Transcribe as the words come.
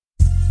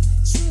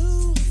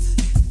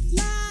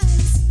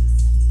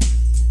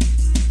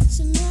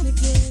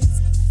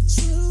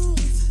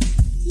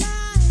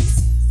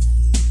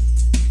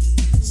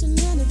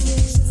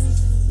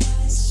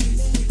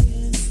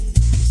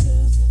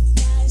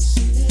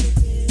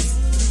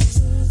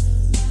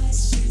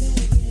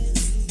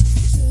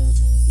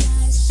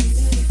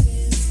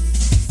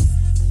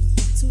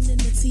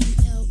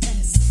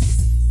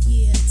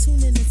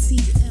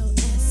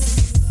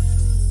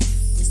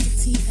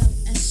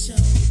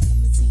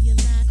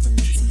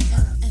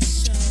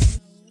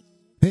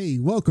Hey,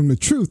 welcome to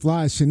Truth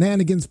Lies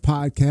Shenanigans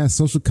Podcast,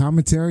 social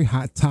commentary,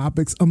 hot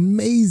topics,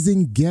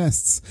 amazing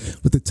guests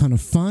with a ton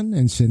of fun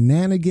and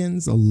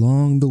shenanigans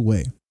along the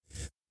way.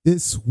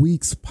 This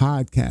week's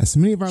podcast,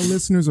 many of our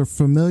listeners are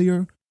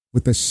familiar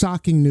with the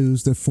shocking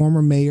news that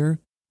former mayor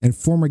and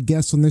former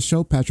guest on this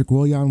show, Patrick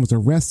Willian, was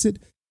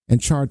arrested and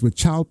charged with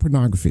child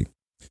pornography.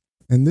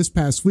 And this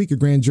past week, a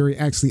grand jury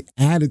actually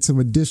added some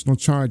additional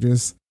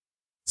charges.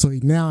 So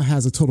he now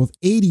has a total of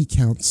 80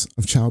 counts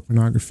of child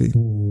pornography.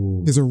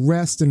 Ooh. His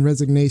arrest and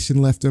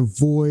resignation left a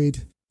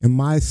void in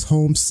my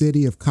home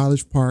city of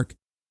College Park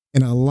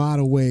in a lot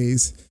of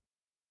ways.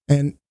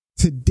 And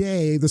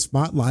today, the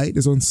spotlight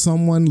is on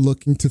someone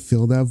looking to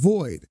fill that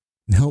void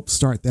and help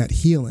start that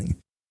healing.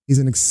 He's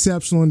an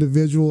exceptional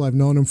individual. I've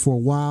known him for a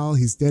while.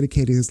 He's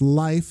dedicated his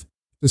life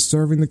to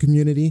serving the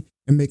community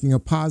and making a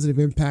positive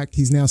impact.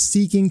 He's now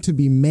seeking to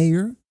be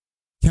mayor,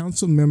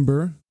 council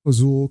member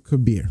Fazlul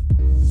Kabir.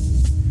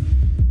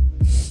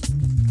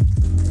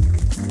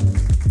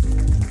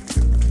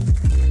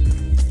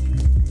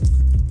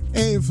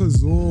 Hey,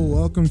 Fazlul,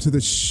 welcome to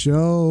the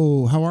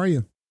show. How are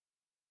you?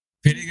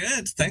 Pretty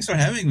good. Thanks for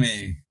having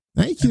me.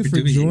 Thank you for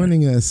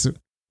joining us.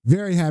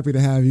 Very happy to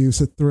have you. It's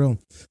a thrill.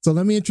 So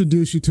let me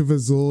introduce you to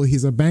Fazlul.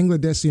 He's a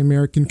Bangladeshi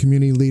American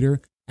community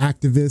leader,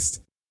 activist,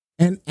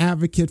 and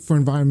advocate for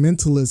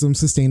environmentalism,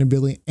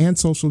 sustainability, and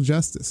social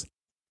justice.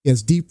 He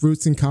has deep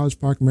roots in College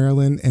Park,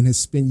 Maryland, and has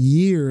spent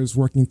years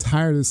working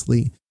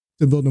tirelessly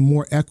to build a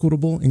more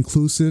equitable,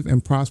 inclusive,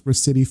 and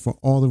prosperous city for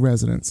all the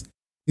residents.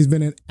 He's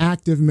been an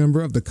active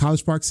member of the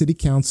College Park City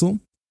Council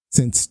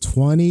since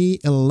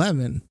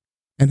 2011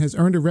 and has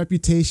earned a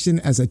reputation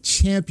as a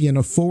champion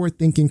of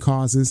forward-thinking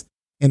causes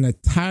and a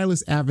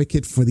tireless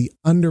advocate for the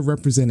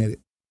underrepresented.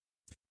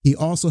 He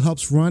also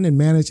helps run and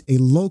manage a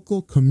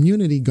local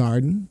community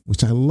garden,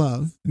 which I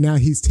love. Now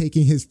he's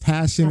taking his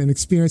passion and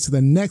experience to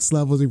the next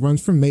level as he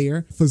runs for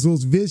mayor.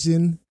 Fazlul's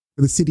vision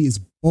for the city is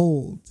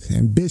bold,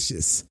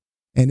 ambitious,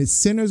 and it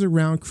centers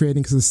around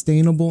creating a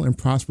sustainable and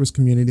prosperous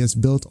community that's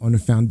built on a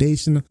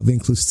foundation of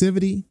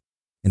inclusivity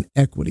and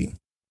equity.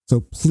 So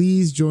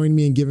please join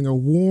me in giving a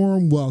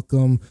warm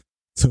welcome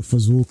to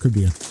Fazlul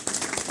Kabir.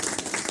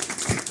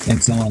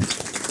 Thanks so much.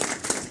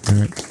 All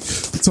right.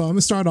 So I'm going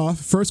to start off.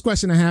 First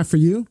question I have for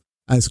you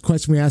is a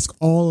question we ask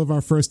all of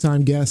our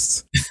first-time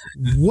guests.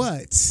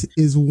 What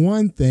is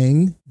one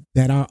thing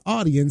that our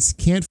audience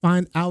can't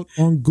find out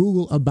on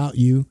Google about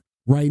you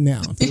right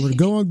now? If they were to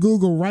go on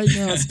Google right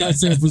now and start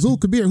saying, Fazlul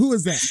Kabir, who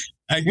is that?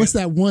 What's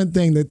that one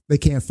thing that they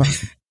can't find?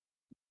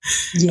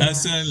 Yeah.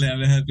 Absolutely,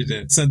 I'm happy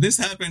to. So this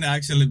happened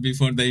actually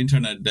before the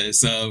internet day.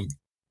 So,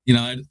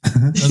 it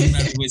doesn't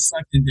matter which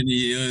search engine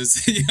you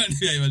use, you won't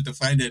be able to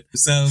find it.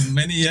 So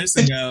many years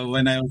ago,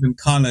 when I was in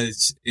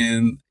college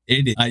in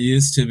 80, I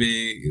used to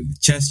be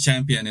chess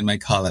champion in my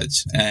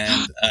college.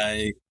 And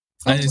I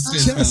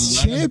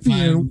chess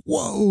champion.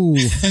 Whoa.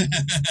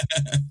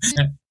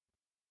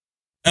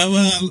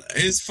 Well,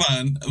 it's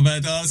fun,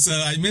 but also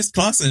I missed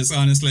classes,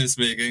 honestly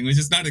speaking, which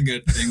is not a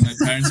good thing. My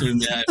parents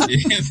wouldn't be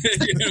happy.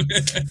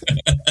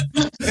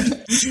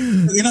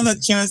 That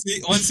chess,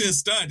 once you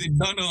start, you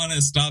don't want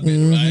to stop it,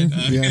 right?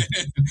 Yeah.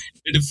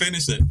 You to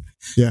finish it.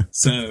 Yeah.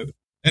 So,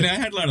 and I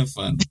had a lot of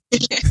fun.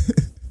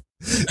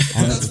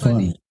 That's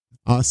funny.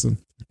 Awesome.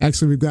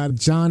 Actually, we've got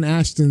John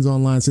Ashton's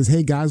online. Says,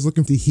 hey, guys,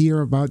 looking to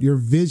hear about your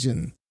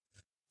vision.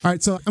 All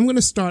right, so I'm going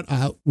to start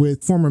out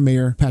with former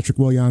Mayor Patrick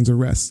Willian's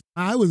arrest.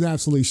 I was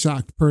absolutely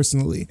shocked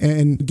personally.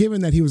 And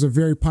given that he was a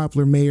very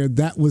popular mayor,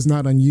 that was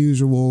not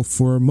unusual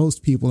for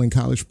most people in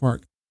College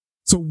Park.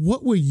 So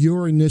what were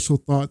your initial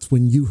thoughts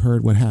when you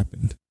heard what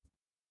happened?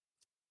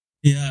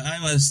 Yeah, I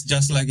was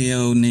just like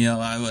you, Neo.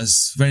 I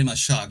was very much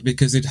shocked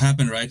because it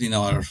happened right in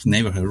our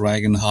neighborhood,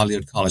 right in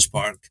Hollywood College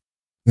Park.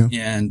 Yeah.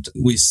 And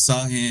we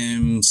saw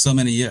him so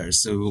many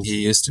years. So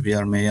he used to be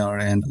our mayor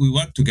and we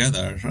worked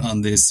together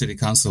on the city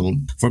council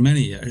for many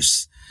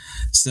years.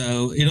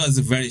 So it was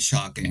very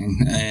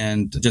shocking.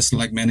 And just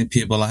like many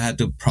people, I had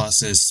to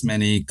process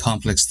many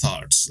complex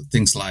thoughts,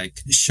 things like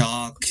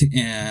shock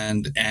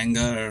and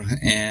anger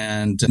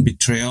and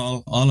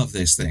betrayal, all of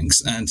these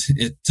things. And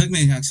it took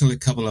me actually a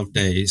couple of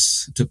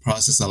days to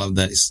process all of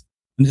this.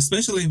 And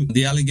especially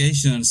the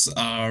allegations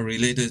are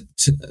related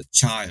to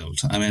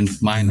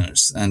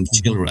minors and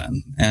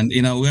children. And,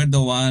 we're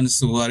the ones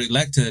who are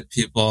elected.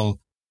 People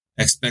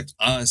expect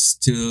us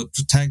to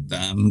protect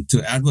them,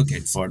 to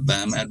advocate for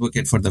them,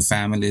 advocate for the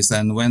families.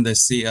 And when they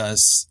see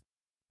us,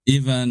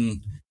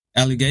 even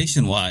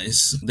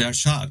allegation-wise, they're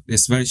shocked.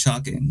 It's very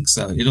shocking.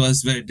 So it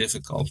was very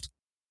difficult.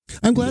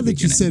 I'm glad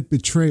that you said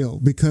betrayal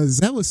because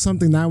that was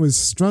something that I was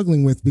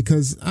struggling with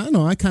because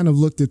I kind of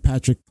looked at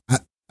Patrick.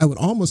 I would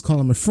almost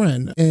call him a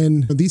friend.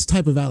 And these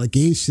type of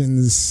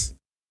allegations,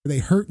 they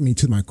hurt me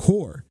to my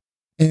core.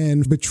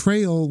 And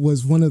betrayal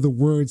was one of the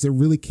words that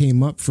really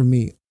came up for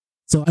me.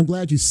 So I'm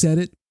glad you said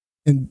it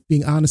and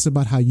being honest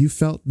about how you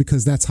felt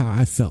because that's how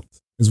I felt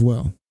as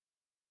well.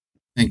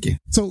 Thank you.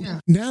 So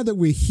now that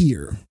we're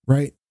here,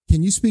 right,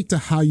 can you speak to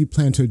how you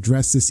plan to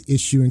address this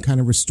issue and kind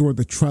of restore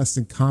the trust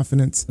and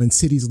confidence in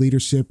city's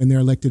leadership and their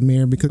elected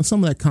mayor because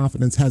some of that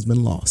confidence has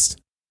been lost?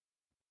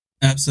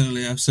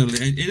 Absolutely,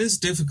 absolutely. It is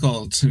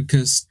difficult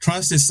because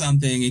trust is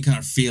something you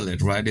can't feel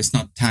it, right? It's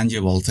not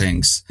tangible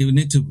things. You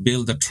need to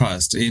build the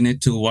trust. You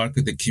need to work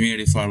with the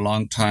community for a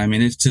long time. You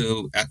need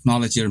to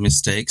acknowledge your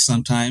mistakes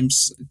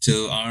sometimes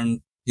to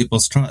earn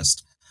people's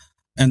trust.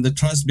 And the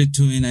trust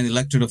between an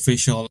elected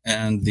official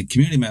and the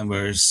community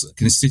members,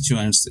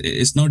 constituents,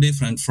 is no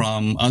different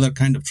from other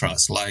kind of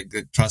trust, like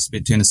the trust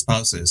between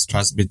spouses,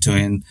 trust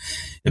between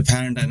a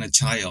parent and a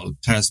child,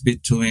 trust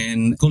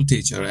between a school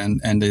teacher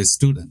and a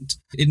student.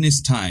 It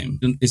needs time.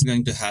 It's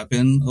going to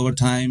happen over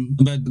time.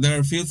 But there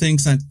are a few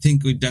things I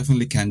think we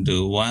definitely can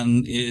do.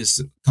 One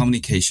is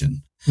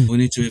communication. We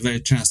need to be very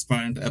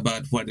transparent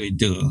about what we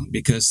do,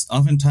 because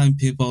oftentimes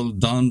people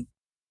don't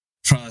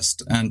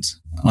trust, and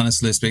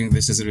honestly speaking,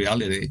 this is a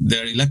reality.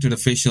 They're elected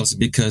officials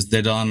because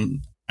they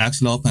don't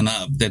actually open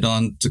up. They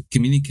don't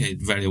communicate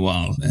very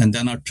well, and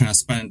they're not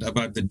transparent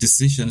about the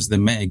decisions they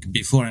make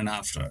before and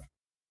after.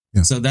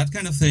 Yeah. So that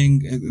kind of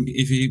thing,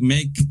 if you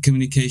make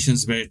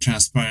communications very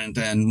transparent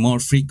and more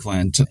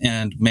frequent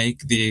and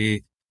make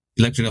the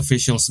elected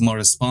officials more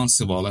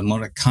responsible and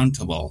more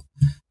accountable,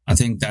 I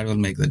think that will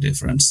make the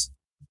difference.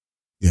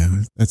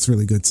 Yeah, that's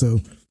really good. So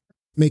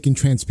making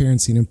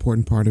transparency an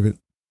important part of it.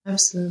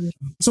 Absolutely.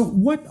 So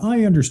what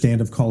I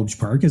understand of College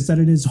Park is that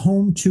it is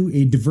home to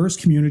a diverse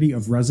community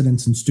of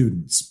residents and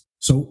students.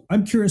 So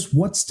I'm curious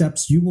what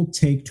steps you will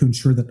take to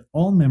ensure that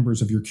all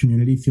members of your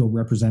community feel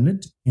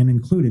represented and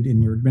included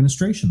in your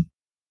administration.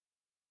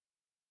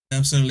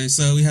 Absolutely.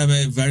 So we have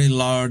a very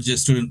large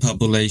student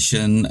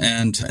population,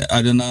 and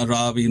I don't know,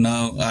 Rob,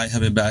 I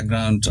have a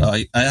background.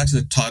 I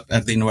actually taught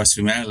at the University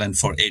of Maryland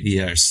for 8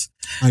 years.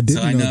 I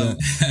didn't know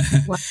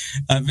that.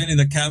 I've been in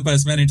the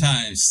campus many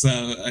times. So,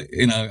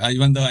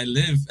 even though I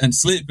live and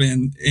sleep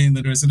in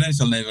the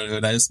residential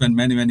neighborhood, I spend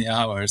many, many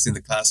hours in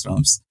the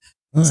classrooms.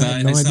 Oh, so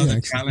I saw idea, the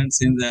actually.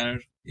 talents in there.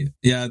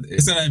 Yeah,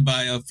 it's in my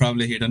bio,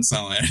 probably hidden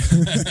somewhere.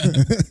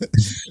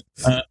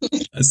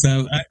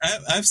 So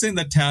I've seen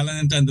the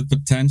talent and the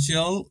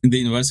potential the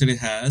university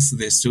has,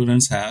 the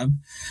students have.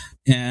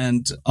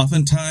 And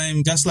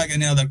oftentimes, just like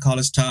any other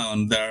college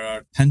town, there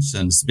are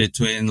tensions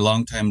between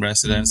long-time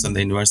residents and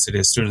the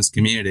university students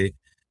community.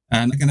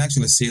 And I can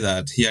actually see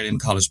that here in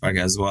College Park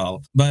as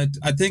well. But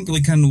I think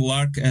we can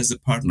work as a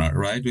partner,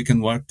 right? We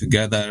can work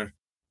together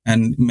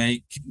and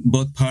make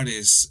both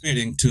parties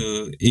fitting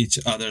to each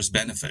other's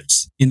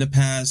benefits. In the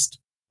past,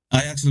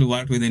 I actually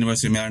worked with the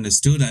University of Maryland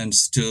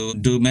students to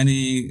do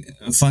many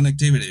fun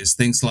activities,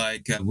 things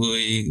like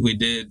we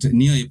did,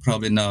 you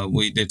probably know,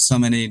 we did so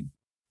many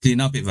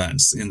cleanup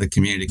events in the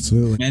community.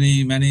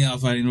 Absolutely. Many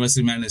of our University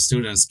of Maryland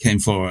students came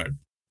forward.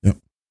 Yep.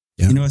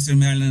 University of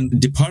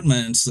Maryland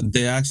departments,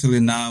 they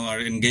actually now are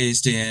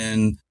engaged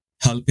in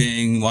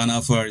helping one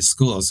of our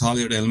schools,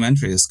 Hollywood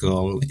Elementary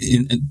School,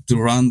 to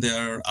run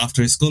their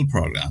after-school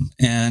program.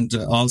 And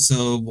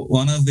also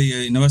one of the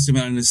University of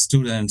Maryland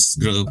students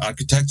group,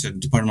 Department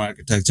of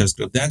Architecture's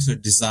group, they actually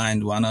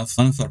designed one of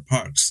our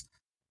parks.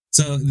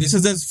 So this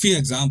is just a few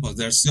examples.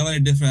 There's so many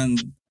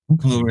different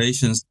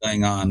collaborations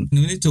going on.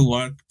 We need to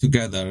work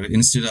together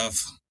instead of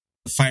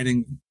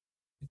fighting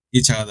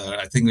each other.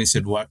 I think we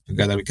should work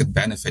together. We could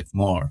benefit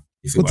more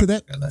if we work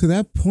together. To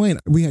that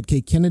point, we had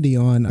Kate Kennedy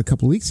on a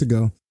couple of weeks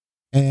ago,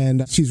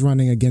 and she's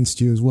running against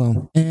you as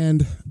well.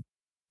 And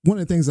one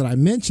of the things that I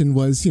mentioned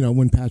was,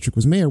 when Patrick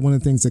was mayor, one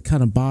of the things that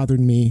kind of bothered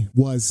me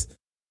was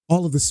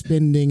all of the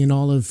spending and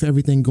all of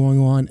everything going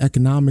on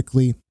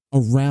economically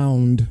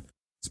around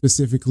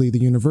specifically the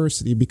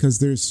university, because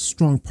there's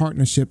strong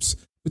partnerships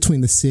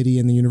between the city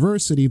and the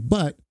university.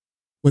 But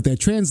what that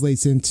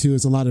translates into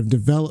is a lot of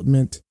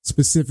development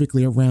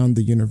specifically around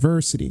the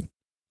university.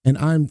 And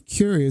I'm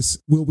curious,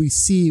 will we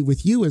see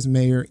with you as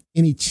mayor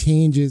any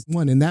changes,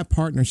 one, in that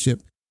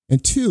partnership,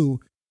 and two,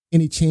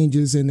 any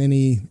changes in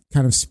any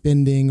kind of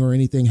spending or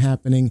anything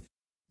happening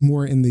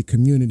more in the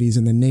communities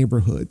and the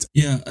neighborhoods?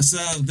 Yeah, so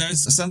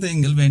there's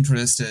something you'll be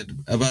interested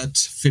about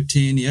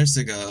 15 years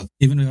ago,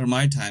 even before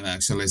my time,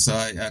 actually. So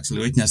I actually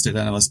witnessed it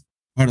and I was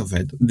part of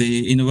it. The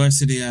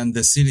university and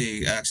the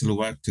city actually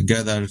worked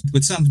together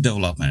with some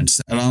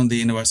developments around the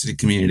university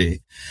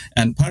community.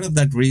 And part of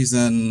that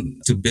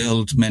reason to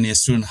build many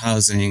student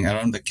housing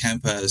around the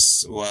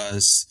campus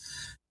was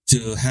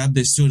to have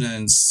the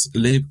students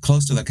live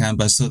close to the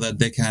campus so that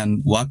they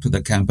can walk to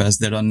the campus.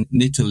 They don't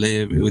need to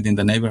live within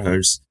the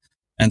neighborhoods,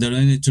 and they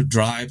don't need to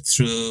drive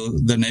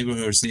through the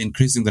neighborhoods,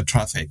 increasing the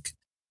traffic.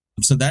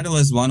 So that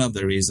was one of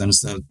the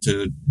reasons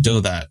to do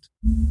that.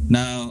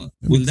 Now,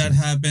 will that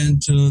happen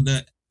to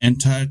the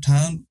entire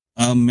town?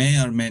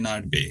 May or may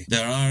not be.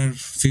 There are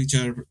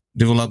future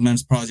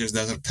development projects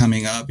that are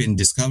coming up in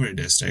Discovery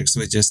Districts,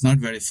 which is not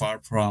very far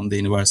from the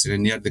university,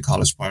 near the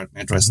College Park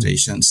metro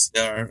stations.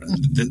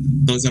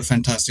 Those are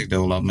fantastic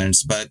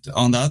developments. But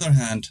on the other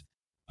hand,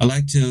 I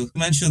like to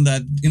mention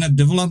that,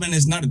 development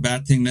is not a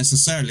bad thing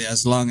necessarily,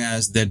 as long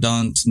as they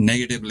don't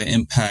negatively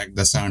impact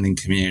the surrounding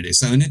community.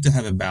 So we need to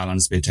have a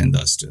balance between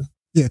those two.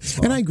 Yeah,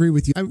 and I agree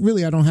with you.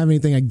 I don't have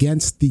anything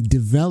against the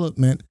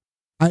development.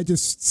 I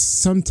just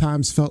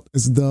sometimes felt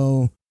as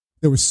though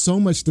there was so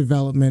much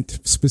development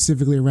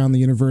specifically around the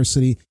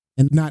university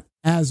and not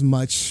as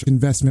much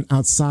investment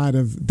outside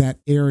of that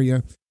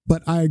area.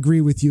 But I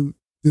agree with you.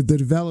 The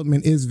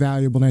development is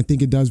valuable, and I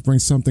think it does bring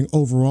something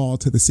overall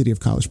to the city of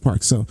College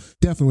Park. So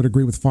definitely would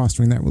agree with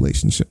fostering that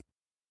relationship.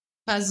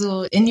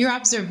 Fazlul, in your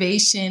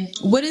observation,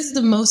 what is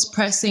the most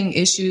pressing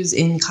issues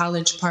in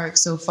College Park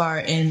so far,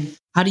 and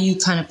how do you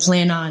kind of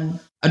plan on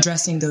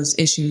addressing those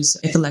issues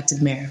if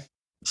elected mayor?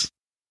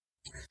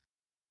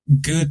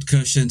 Good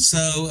question.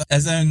 So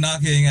as I'm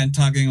knocking and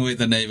talking with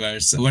the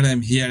neighbors, what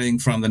I'm hearing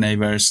from the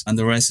neighbors and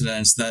the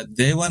residents, that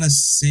they want to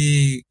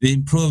see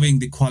improving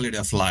the quality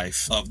of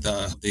life of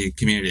the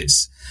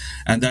communities.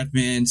 And that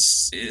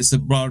means it's a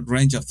broad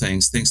range of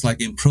things like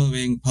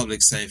improving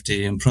public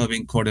safety,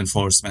 improving court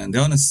enforcement. They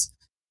want to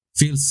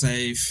feel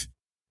safe.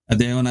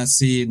 They want to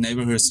see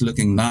neighborhoods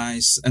looking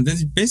nice. And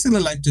they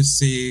basically like to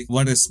see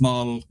what a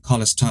small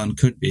college town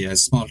could be, a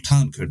small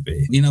town could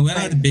be. We're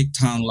not a big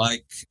town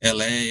like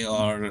LA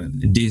or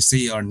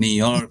DC or New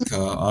York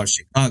or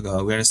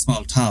Chicago. We're a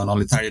small town,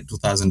 only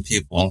 32,000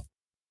 people.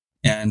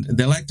 And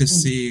they like to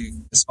see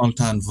a small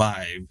town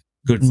vibe,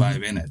 good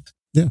vibe in it.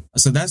 Yeah.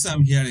 So that's what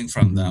I'm hearing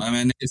from them. I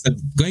mean, it's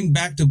going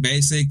back to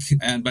basic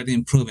but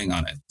improving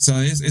on it. So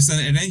it's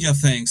a range of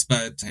things,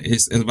 but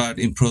it's about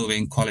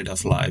improving quality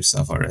of lives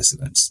of our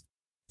residents.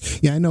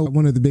 Yeah, I know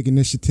one of the big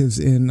initiatives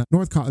in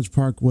North College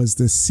Park was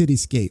the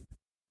Cityscape,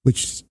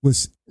 which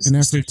was an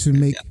effort to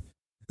make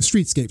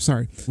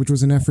Streetscape, which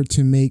was an effort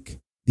to make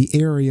the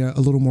area a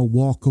little more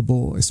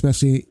walkable,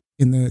 especially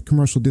in the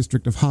commercial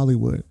district of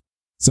Hollywood.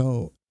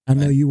 So I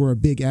know you were a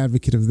big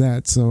advocate of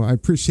that. So I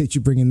appreciate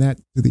you bringing that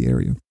to the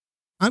area.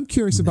 I'm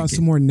curious about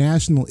some more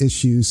national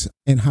issues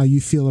and how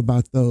you feel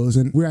about those.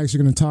 And we're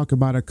actually going to talk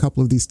about a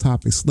couple of these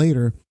topics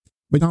later.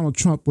 But Donald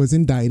Trump was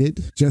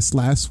indicted just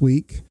last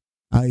week.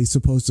 He's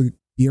supposed to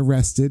be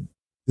arrested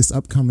this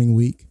upcoming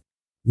week.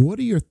 What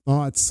are your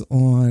thoughts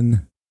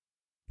on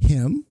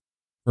him,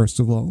 first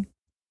of all?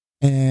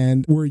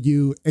 And were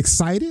you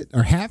excited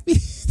or happy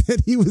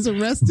that he was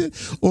arrested?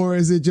 Or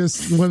is it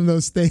just one of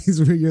those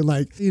things where you're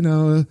like,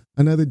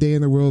 another day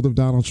in the world of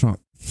Donald Trump?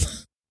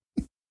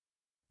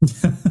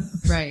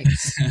 Right.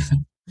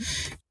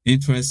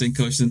 Interesting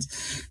questions.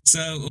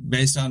 So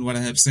based on what I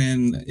have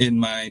seen in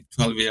my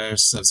 12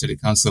 years of city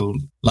council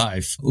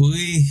life,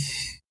 we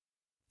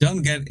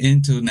don't get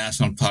into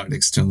national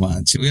politics too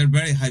much. We are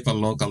very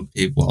hyper-local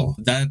people.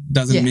 That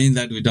doesn't mean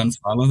that we don't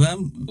follow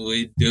them.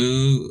 We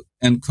do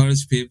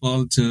encourage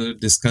people to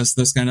discuss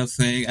this kind of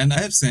thing. And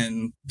I have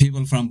seen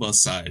people from both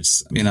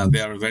sides,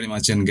 they are very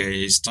much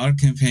engaged. Our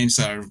campaigns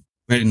are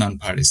very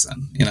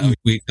non-partisan.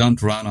 We don't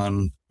run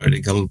on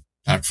political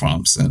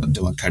platforms,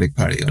 Democratic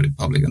Party or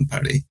Republican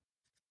Party,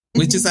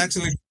 which is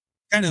actually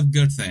kind of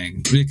good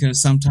thing,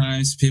 because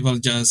sometimes people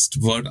just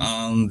vote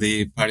on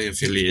the party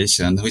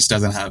affiliation, which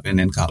doesn't happen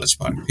in College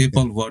Park.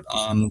 People vote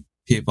on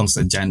people's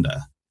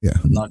agenda,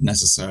 not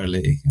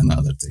necessarily on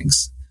other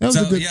things. So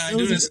I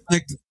do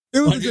respect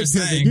what you're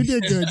saying. You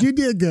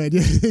did good.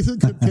 It was a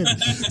good pivot.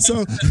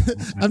 So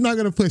I'm not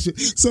going to push it.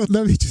 So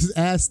let me just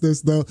ask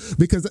this though,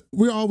 because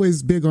we're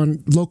always big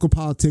on local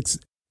politics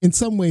in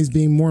some ways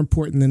being more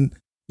important than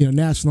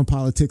national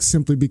politics,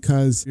 simply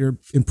because you're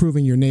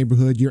improving your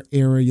neighborhood, your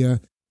area,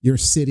 your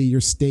city,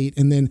 your state,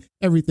 and then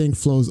everything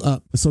flows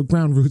up. So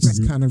ground roots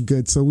is kind of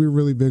good. So we're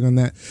really big on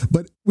that.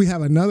 But we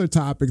have another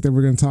topic that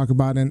we're going to talk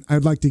about, and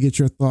I'd like to get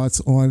your thoughts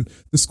on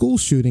the school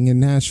shooting in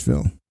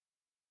Nashville.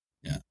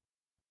 Yeah,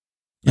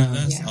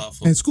 that's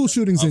awful. And school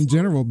shootings in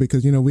general,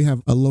 because, we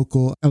have a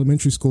local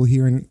elementary school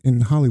here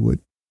in Hollywood.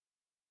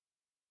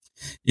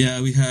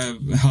 Yeah, we have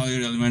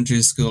Hollywood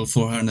Elementary School,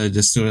 400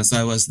 students.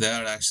 I was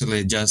there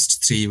actually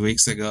just 3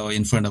 weeks ago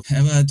in front of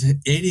about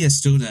 80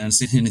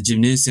 students in a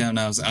gymnasium.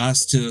 I was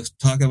asked to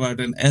talk about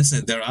an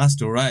essay they're asked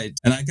to write.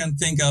 And I can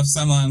think of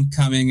someone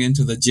coming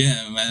into the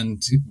gym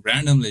and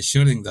randomly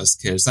shooting those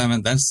kids. I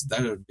mean, that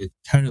would be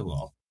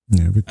terrible.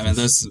 Yeah,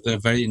 they're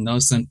very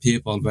innocent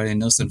people, very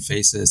innocent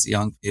faces,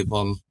 young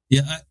people.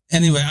 Yeah.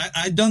 Anyway,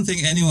 I don't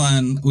think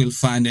anyone will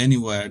find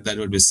anywhere that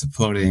would be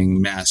supporting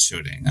mass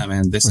shooting. I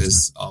mean, this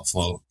is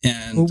awful.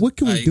 And what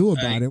can we do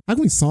about it? How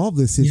can we solve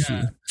this issue?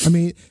 Yeah. I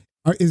mean,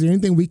 is there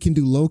anything we can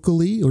do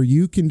locally, or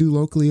you can do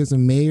locally as a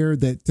mayor,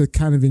 that to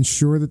kind of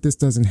ensure that this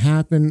doesn't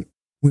happen?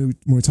 When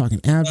we're talking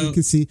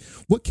advocacy,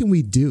 what can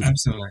we do?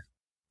 Absolutely.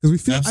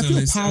 Because I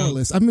feel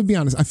powerless. I'm going to be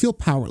honest. I feel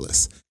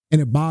powerless,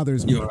 and it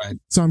bothers me. You're right.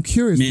 So I'm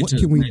curious,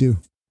 can we do?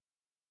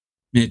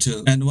 Me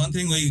too. And one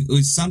thing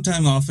we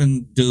sometimes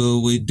often do,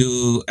 we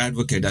do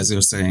advocate, as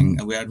you're saying.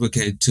 We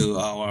advocate to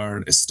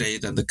our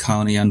state and the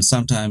county, and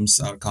sometimes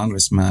our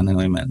congressmen and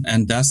women.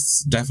 And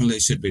that's definitely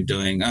should be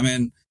doing. I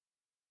mean,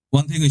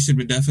 one thing we should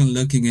be definitely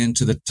looking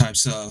into the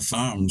types of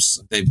arms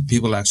that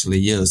people actually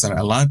use, are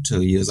allowed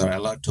to use, are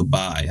allowed to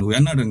buy. We are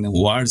not in a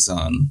war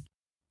zone.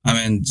 I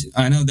mean,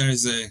 I know there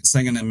is a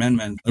Second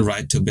Amendment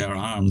right to bear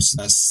arms,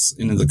 that's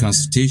in the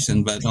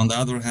Constitution, but on the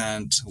other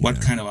hand,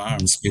 what kind of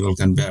arms people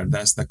can bear?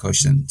 That's the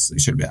question we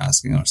should be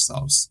asking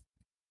ourselves.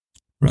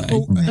 Right.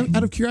 Well,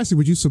 out of curiosity,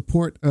 would you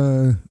support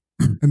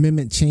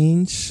amendment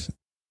change?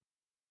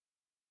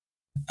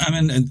 I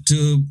mean,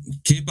 to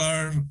keep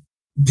our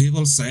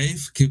people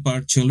safe, keep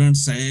our children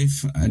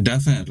safe,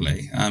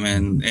 definitely. I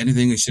mean,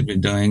 anything we should be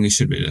doing,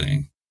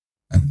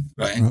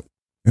 right?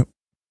 Yep.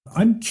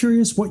 I'm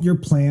curious what your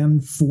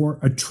plan for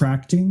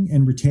attracting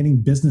and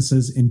retaining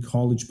businesses in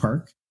College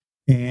Park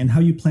and how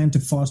you plan to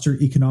foster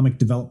economic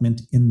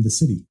development in the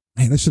city.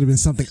 Man, that should have been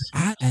something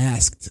I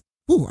asked.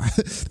 Ooh,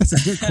 that's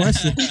a good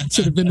question.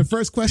 Should have been the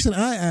first question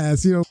I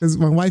asked, because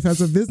my wife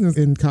has a business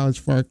in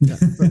College Park. Yeah,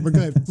 so, but go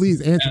ahead,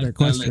 please answer that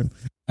question.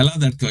 I love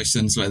that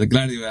question, Swetha.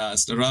 Glad you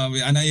asked. Rob,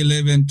 I know you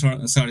live in,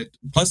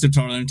 close to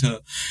Toronto.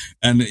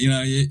 And, if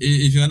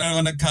you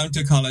want to come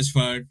to College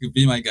Park,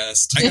 be my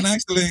guest. I can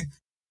actually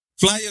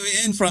fly you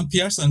in from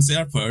Pearson's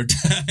Airport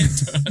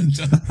in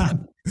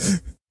Toronto.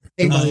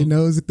 Everybody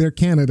knows that they're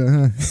Canada,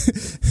 huh?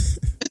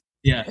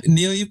 Yeah.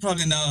 Neil, you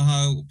probably know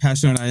how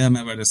passionate I am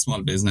about the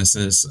small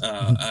businesses.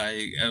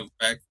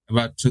 Back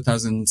about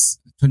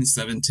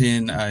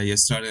 2017, I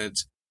started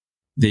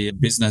the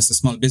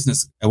small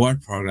business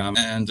award program,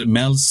 and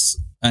Mel's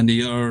and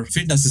your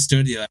fitness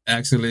studio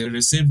actually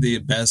received the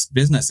best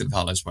business in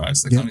College Park.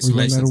 So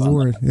congratulations on that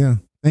award. Yeah.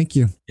 Thank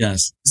you.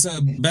 Yes. So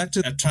back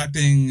to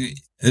attracting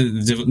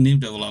new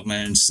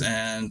developments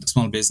and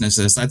small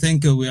businesses. I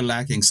think we are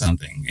lacking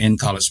something in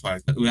College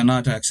Park. We are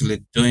not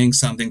actually doing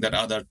something that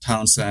other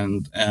towns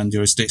and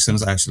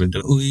jurisdictions actually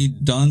do. We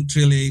don't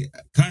really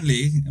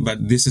currently,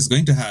 but this is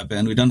going to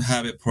happen. We don't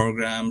have a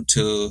program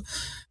to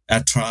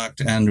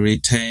attract and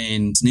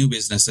retain new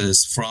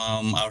businesses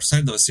from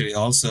outside the city,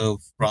 also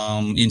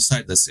from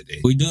inside the city.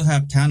 We do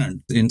have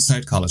talent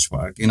inside College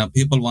Park.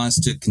 People want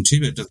to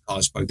contribute to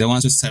College Park. They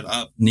want to set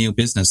up new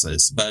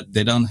businesses, but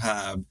they don't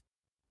have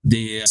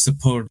the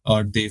support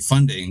or the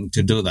funding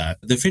to do that.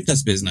 The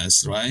fitness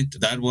business, right?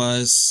 That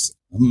was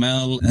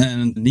Mel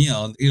and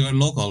Neil. You are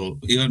local.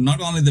 You are not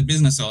only the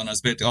business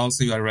owners, but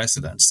also you are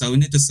residents. So we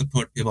need to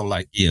support people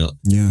like you.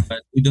 Yeah.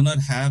 But we do not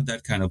have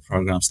that kind of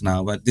programs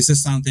now. But this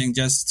is something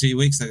just 3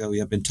 weeks ago we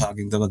have been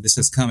talking about. This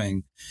is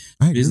coming.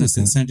 Business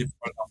incentive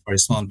program for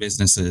small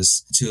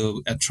businesses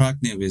to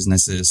attract new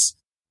businesses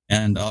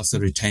and also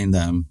retain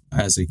them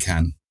as we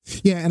can.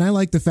 Yeah, and I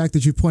like the fact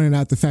that you pointed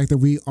out the fact that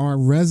we are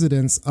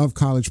residents of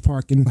College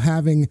Park, and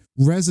having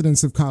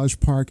residents of College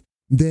Park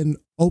then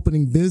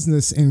opening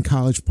business in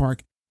College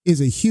Park is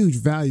a huge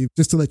value.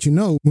 Just to let you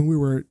know, when we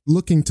were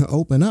looking to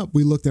open up,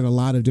 we looked at a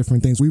lot of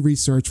different things. We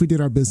researched, we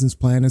did our business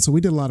plan. And so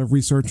we did a lot of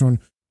research on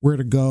where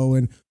to go.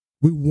 And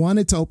we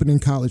wanted to open in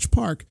College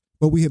Park,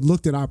 but we had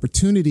looked at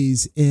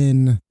opportunities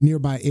in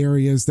nearby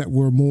areas that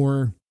were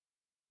more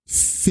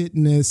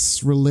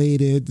fitness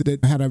related,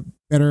 that had a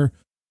better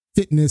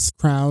fitness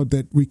crowd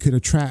that we could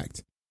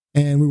attract.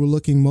 And we were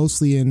looking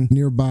mostly in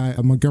nearby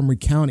Montgomery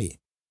County.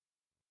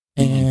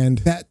 And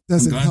that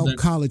doesn't help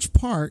College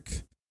Park,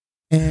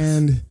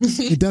 and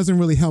it doesn't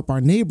really help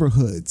our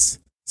neighborhoods.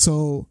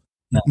 So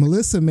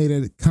Melissa made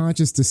a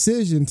conscious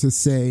decision to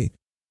say,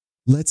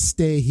 let's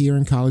stay here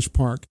in College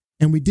Park.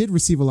 And we did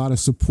receive a lot of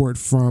support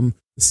from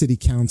the city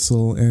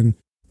council, and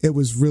it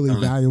was really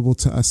valuable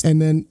to us.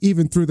 And then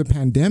even through the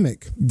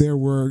pandemic, there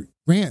were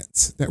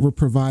grants that were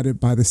provided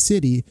by the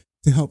city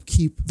to help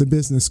keep the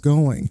business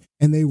going.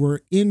 And they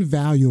were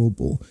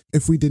invaluable.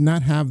 If we did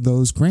not have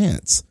those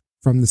grants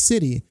from the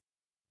city,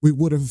 we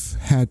would have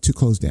had to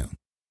close down,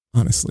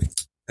 honestly.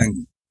 Thank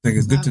you.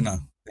 It's good to know.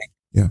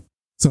 Yeah.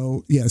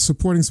 So,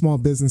 supporting small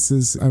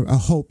businesses, I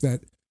hope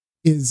that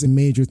is a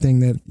major thing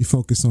that you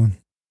focus on.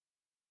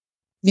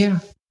 Yeah.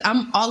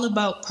 I'm all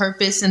about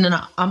purpose, and then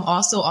I'm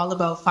also all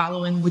about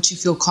following what you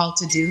feel called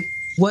to do.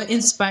 What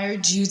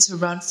inspired you to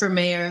run for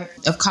mayor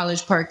of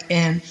College Park,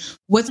 and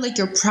what's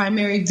your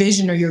primary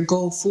vision or your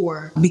goal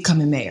for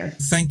becoming mayor?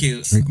 Thank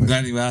you. I'm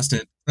glad you asked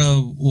it.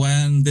 So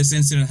when this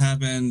incident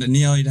happened,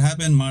 Neil, it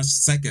happened March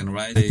 2nd,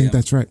 right? I think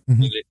that's right.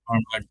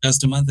 Mm-hmm.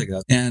 Just a month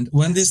ago. And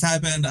when this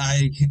happened,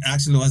 I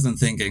actually wasn't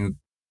thinking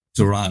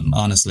to run,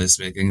 honestly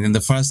speaking. In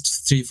the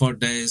first 3-4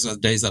 days were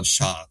days of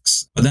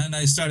shocks. But then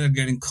I started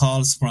getting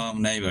calls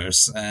from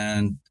neighbors,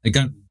 and I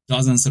got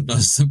dozens of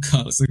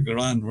calls,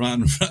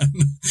 run.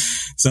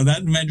 So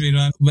that made me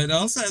run. But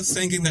also I was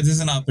thinking that this is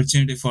an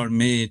opportunity for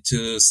me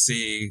to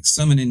see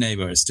so many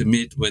neighbors, to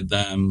meet with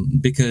them.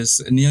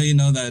 Because, Neil, you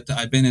know that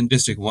I've been in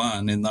District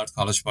 1 in North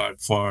College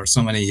Park for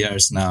so many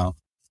years now.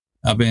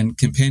 I've been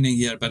campaigning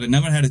here, but I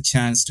never had a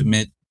chance to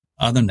meet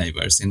other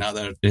neighbors in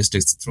other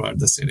districts throughout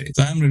the city.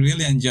 So I'm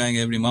really enjoying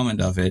every moment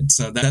of it.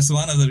 So that's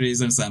one of the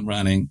reasons I'm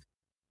running.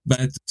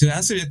 But to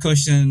answer your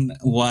question,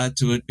 what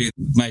would be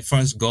my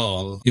first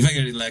goal if I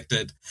get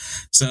elected?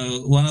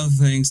 So one of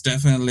the things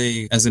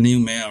definitely as a new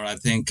mayor, I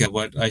think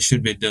what I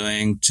should be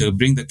doing to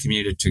bring the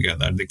community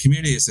together. The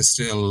community is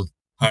still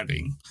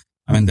hurting.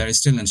 I mean, they're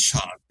still in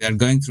shock. They're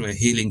going through a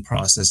healing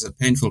process, a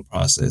painful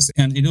process,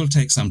 and it will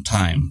take some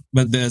time.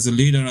 But as a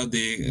leader of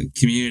the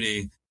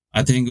community,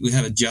 I think we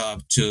have a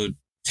job to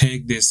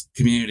take this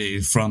community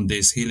from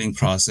this healing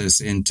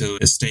process into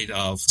a state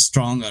of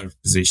stronger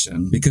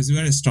position, because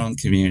we're a strong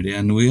community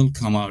and we'll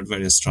come out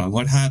very strong.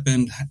 What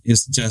happened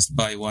is just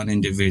by one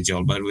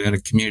individual, but we are a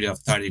community of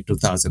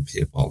 32,000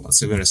 people.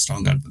 So we're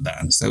stronger than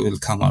that. So we'll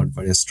come out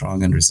very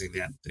strong and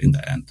resilient in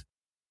the end.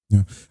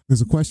 Yeah.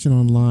 There's a question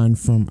online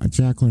from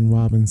Jacqueline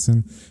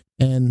Robinson,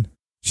 and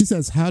she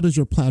says, how does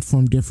your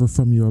platform differ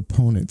from your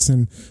opponents?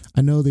 And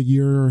I know that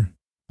you're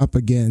up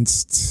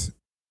against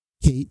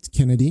Kate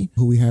Kennedy,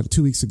 who we had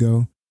 2 weeks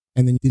ago,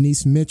 and then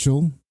Denise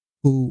Mitchell,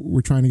 who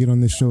we're trying to get on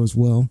this show as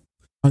well.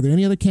 Are there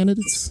any other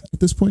candidates at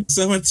this point?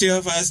 So much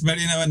of us, but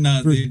you never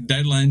know. The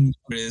deadline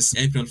is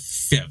April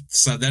 5th,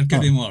 so there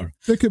could be more.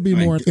 There could be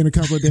more in a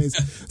couple of days.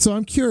 So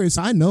I'm curious.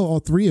 I know all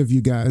three of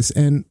you guys,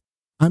 and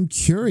I'm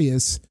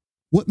curious,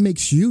 what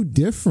makes you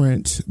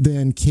different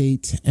than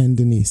Kate and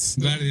Denise?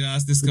 Glad you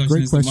asked this question.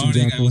 Great question,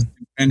 morning, Jacqueline. I was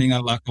attending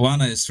a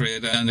Lackawanna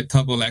Street, and a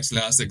couple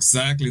actually asked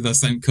exactly the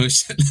same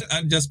question.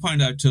 I'll just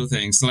point out two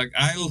things. Like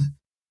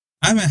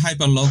I'm a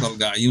hyper-local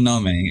guy, you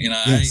know me.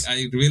 Yes.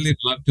 I really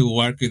love to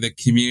work with the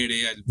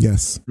community. I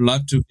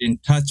love to be in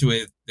touch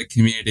with the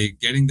community,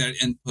 getting their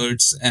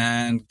inputs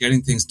and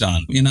getting things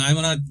done.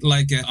 I'm not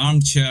like an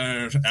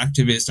armchair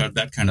activist or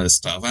that kind of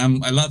stuff.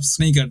 I love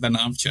sneaker than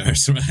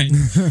armchairs, right?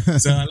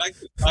 So I like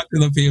to talk to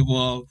the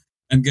people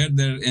and get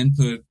their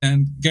input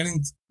and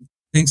getting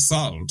things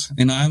solved.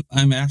 I'm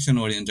an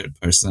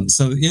action-oriented person.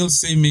 So you'll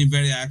see me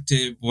very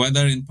active,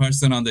 whether in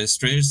person on the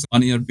streets,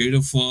 on your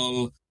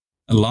beautiful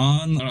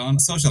lawn, or on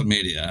social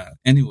media,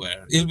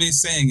 anywhere. You'll be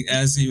saying,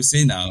 as you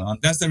see now,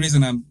 that's the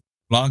reason I'm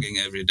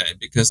blogging every day,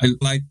 because I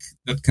like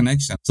that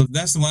connection. So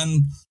that's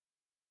one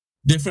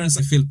difference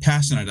I feel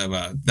passionate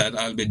about that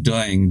I'll be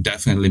doing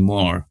definitely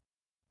more.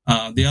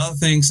 The other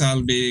things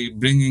I'll be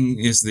bringing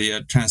is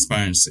the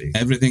transparency.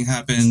 Everything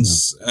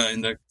happens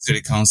in the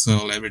city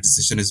council. Every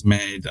decision is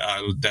made.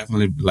 I'll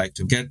definitely like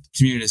to get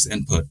community's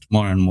input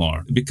more and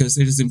more, because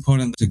it is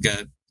important to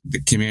get the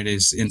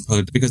community's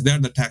input, because they're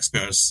the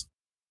taxpayers.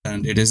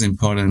 And it is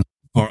important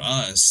for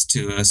us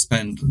to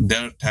spend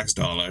their tax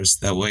dollars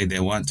the way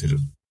they want to.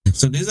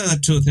 So these are the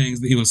two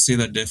things that you will see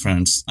the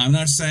difference. I'm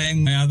not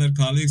saying my other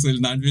colleagues will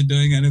not be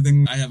doing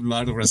anything. I have a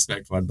lot of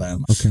respect for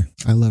them. Okay.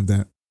 I love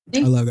that.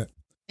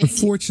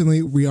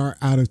 Unfortunately, we are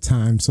out of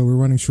time, so we're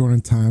running short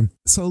on time.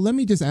 So let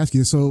me just ask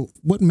you, so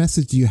what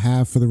message do you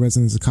have for the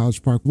residents of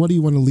College Park? What do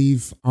you want to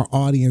leave our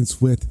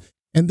audience with?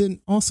 And then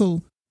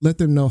also let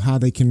them know how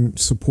they can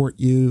support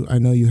you. I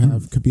know you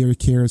have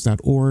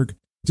kabircares.org.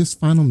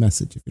 Just final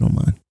message, if you don't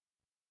mind.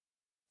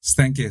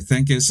 Thank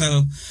you.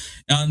 So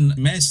on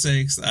May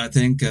 6th, I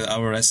think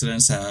our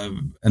residents have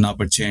an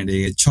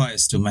opportunity, a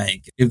choice to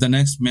make. If the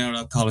next mayor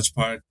of College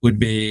Park would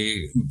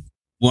be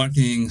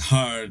working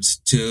hard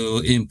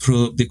to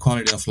improve the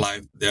quality of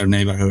life, their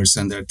neighborhoods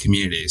and their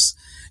communities.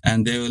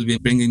 And they will be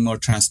bringing more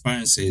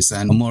transparencies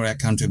and more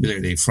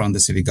accountability from the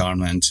city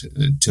government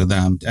to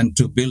them, and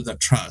to build the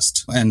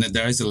trust. And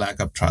there is a lack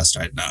of trust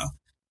right now.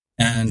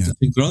 And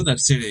to grow the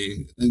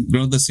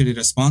city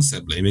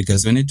responsibly,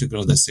 because we need to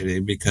grow the city,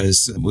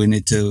 because we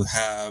need to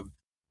have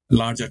a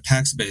larger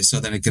tax base so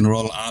that it can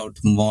roll out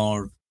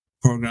more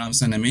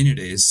programs and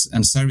amenities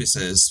and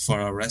services for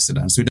our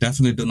residents. We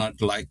definitely do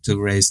not like to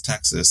raise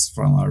taxes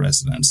from our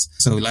residents.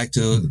 So we like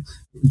to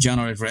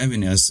generate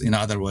revenues in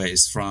other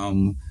ways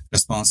from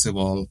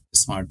responsible,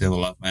 smart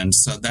development.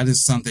 So that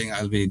is something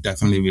I'll be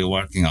definitely be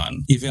working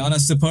on. If you want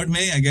to support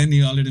me, again,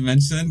 you already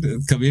mentioned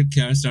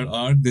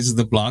kabircares.org. This is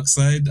the blog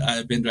site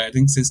I've been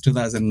writing since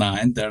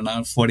 2009. There are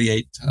now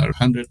 48 or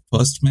 100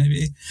 posts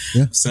maybe.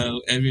 Yeah.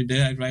 So every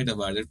day I write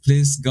about it.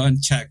 Please go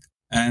and check.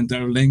 And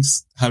there are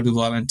links how to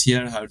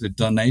volunteer, how to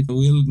donate.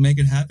 We'll make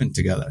it happen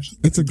together.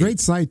 It's a great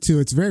site, too.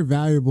 It's very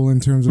valuable in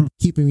terms of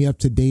keeping me up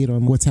to date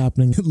on what's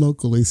happening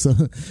locally. So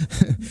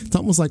it's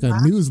almost like a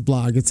news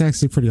blog. It's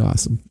actually pretty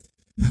awesome.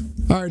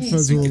 All right,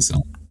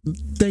 Fazlul.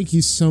 Thank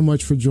you so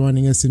much for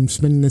joining us and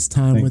spending this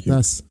time with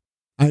us.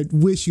 I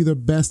wish you the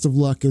best of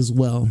luck as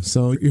well.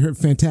 So you're a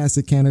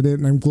fantastic candidate,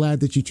 and I'm glad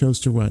that you chose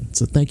to run.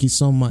 So thank you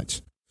so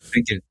much.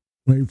 Thank you.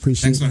 I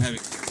appreciate it. Thanks for having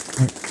me.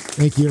 All right.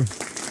 Thank you.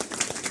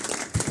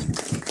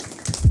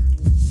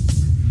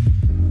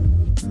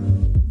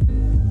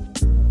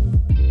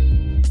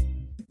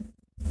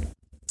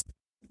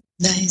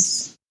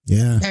 Nice.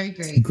 Yeah. Very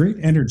great. Great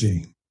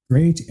energy.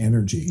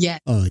 Yeah.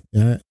 Oh,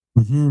 yeah.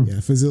 Mm-hmm. Yeah,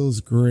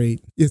 Fazlul's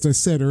great. As I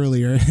said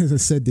earlier, as I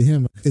said to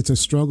him, it's a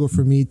struggle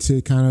for me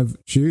to kind of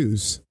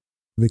choose,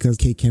 because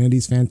Kate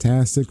Kennedy's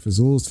fantastic,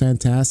 Fazlul's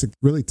fantastic,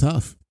 really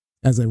tough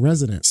as a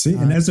resident. See,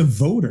 and as a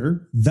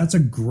voter, that's a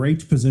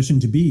great position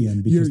to be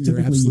in, because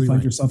typically you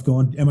find yourself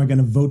going, am I going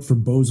to vote for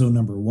bozo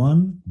number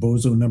 1,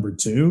 bozo number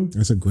 2?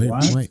 That's a great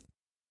point.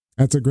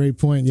 That's a great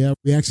point. Yeah,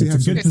 we actually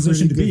have a good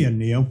position to be in,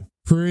 Neo.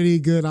 Pretty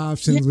good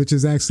options, which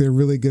is actually a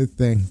really good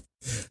thing.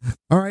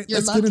 All right,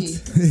 You're lucky. get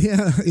into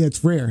yeah,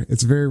 it's rare.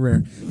 It's very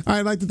rare. All right,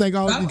 I'd like to thank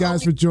all of you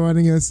guys for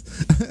joining us.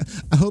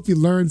 I hope you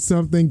learned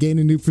something, gained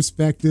a new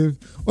perspective,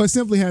 or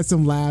simply had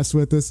some laughs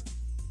with us.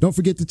 Don't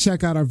forget to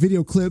check out our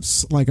video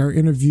clips, like our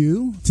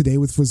interview today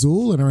with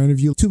Fazlul and our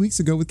interview 2 weeks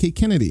ago with Kate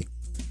Kennedy.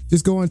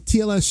 Just go on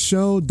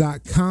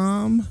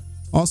tlsshow.com.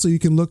 Also, you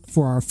can look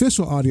for our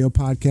official audio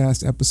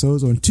podcast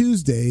episodes on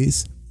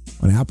Tuesdays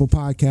on Apple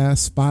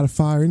Podcasts,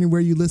 Spotify, or anywhere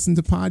you listen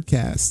to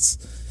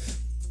podcasts.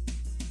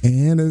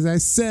 And as I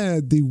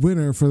said, the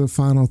winner for the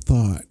final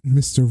thought,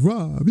 Mr.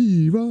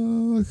 Robbie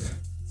Rock.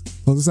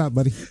 Close us out,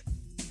 buddy.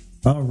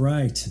 All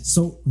right.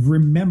 So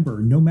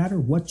remember, no matter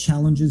what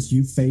challenges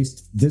you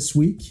faced this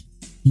week,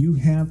 you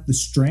have the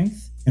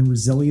strength and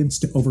resilience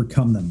to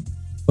overcome them.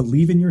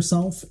 Believe in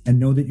yourself and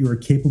know that you are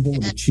capable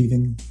of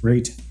achieving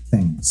great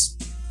things.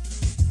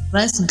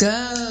 Let's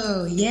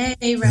go. Yay,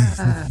 Rob.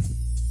 All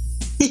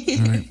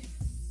right.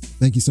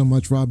 Thank you so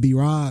much, Rob B.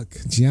 Rock,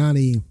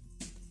 Gianni.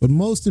 But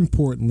most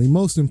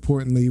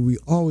importantly, we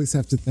always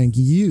have to thank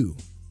you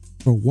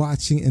for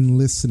watching and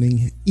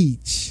listening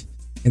each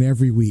and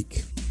every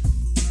week.